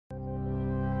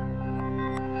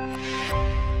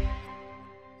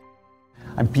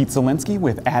I'm Pete Zelinski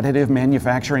with Additive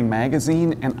Manufacturing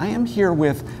Magazine, and I am here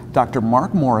with Dr.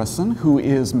 Mark Morrison, who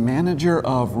is Manager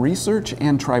of Research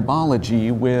and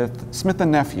Tribology with Smith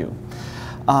Nephew.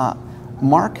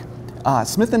 Mark,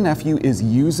 Smith Nephew is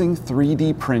using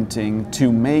 3D printing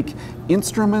to make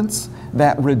instruments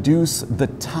that reduce the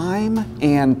time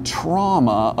and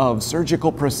trauma of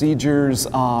surgical procedures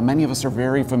many of us are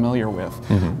very familiar with.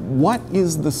 What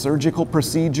is the surgical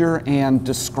procedure, and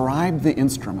describe the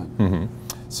instrument?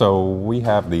 So we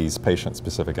have these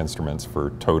patient-specific instruments for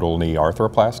total knee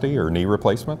arthroplasty or knee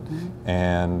replacement.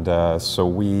 And so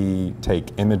we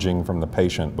take imaging from the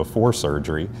patient before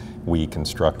surgery, we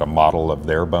construct a model of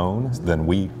their bone, then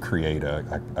we create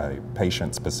a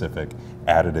patient-specific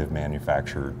additive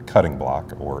manufactured cutting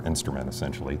block or instrument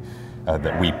essentially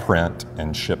that we print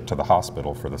and ship to the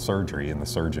hospital for the surgery, and the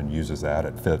surgeon uses that.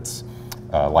 It fits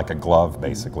like a glove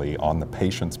basically on the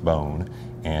patient's bone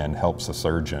and helps the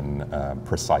surgeon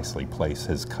precisely place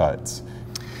his cuts.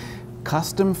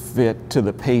 Custom fit to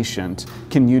the patient.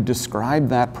 Can you describe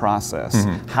that process?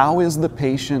 How is the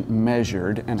patient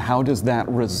measured, and how does that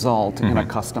result in a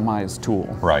customized tool?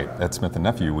 Right. At Smith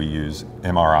Nephew we use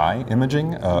MRI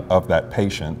imaging of that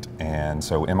patient, and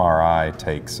so MRI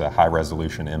takes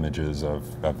high-resolution images of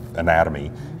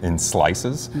anatomy in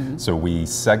slices. So we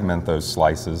segment those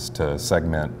slices to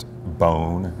segment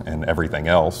bone and everything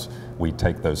else. We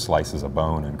take those slices of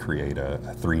bone and create a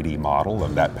 3D model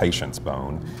of that patient's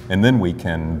bone, and then we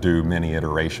can do many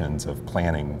iterations of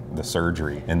planning the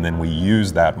surgery, and then we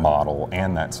use that model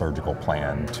and that surgical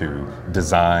plan to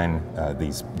design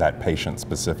that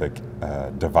patient-specific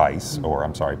device, or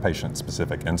I'm sorry,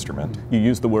 patient-specific instrument. You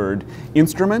use the word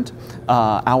instrument.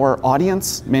 Our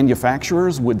audience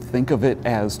manufacturers would think of it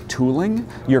as tooling.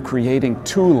 You're creating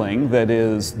tooling that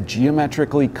is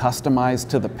geometrically customized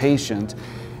to the patient.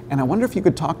 And I wonder if you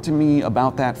could talk to me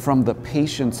about that from the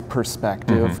patient's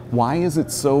perspective. Why is it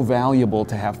so valuable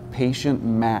to have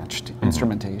patient-matched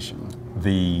instrumentation?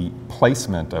 The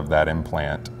placement of that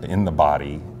implant in the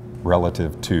body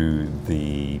relative to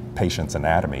the patient's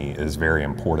anatomy is very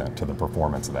important to the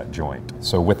performance of that joint.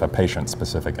 So with a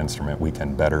patient-specific instrument, we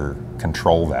can better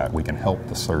control that. We can help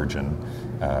the surgeon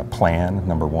plan,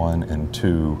 number one, and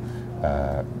two,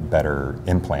 better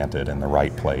implant it in the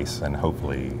right place and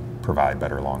hopefully provide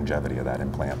better longevity of that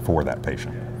implant for that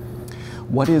patient.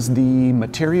 What is the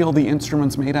material the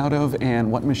instrument's made out of,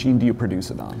 and what machine do you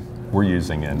produce it on? We're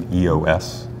using an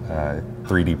EOS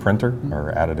 3D printer,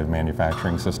 or additive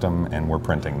manufacturing system, and we're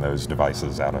printing those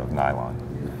devices out of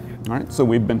nylon. All right, so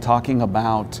we've been talking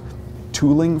about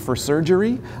tooling for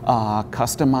surgery,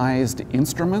 customized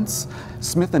instruments.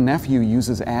 Smith Nephew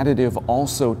uses additive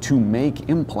also to make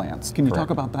implants. Can you talk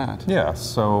about that? Yeah,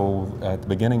 so at the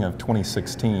beginning of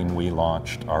 2016 we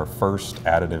launched our first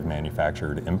additive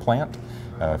manufactured implant.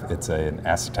 It's an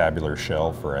acetabular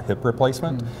shell for a hip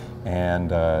replacement,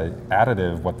 and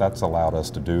additive, what that's allowed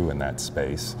us to do in that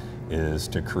space is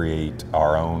to create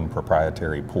our own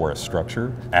proprietary porous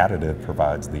structure. Additive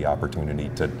provides the opportunity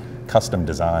to custom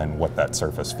design what that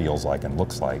surface feels like and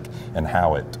looks like, and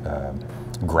how it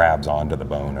grabs onto the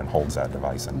bone and holds that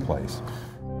device in place.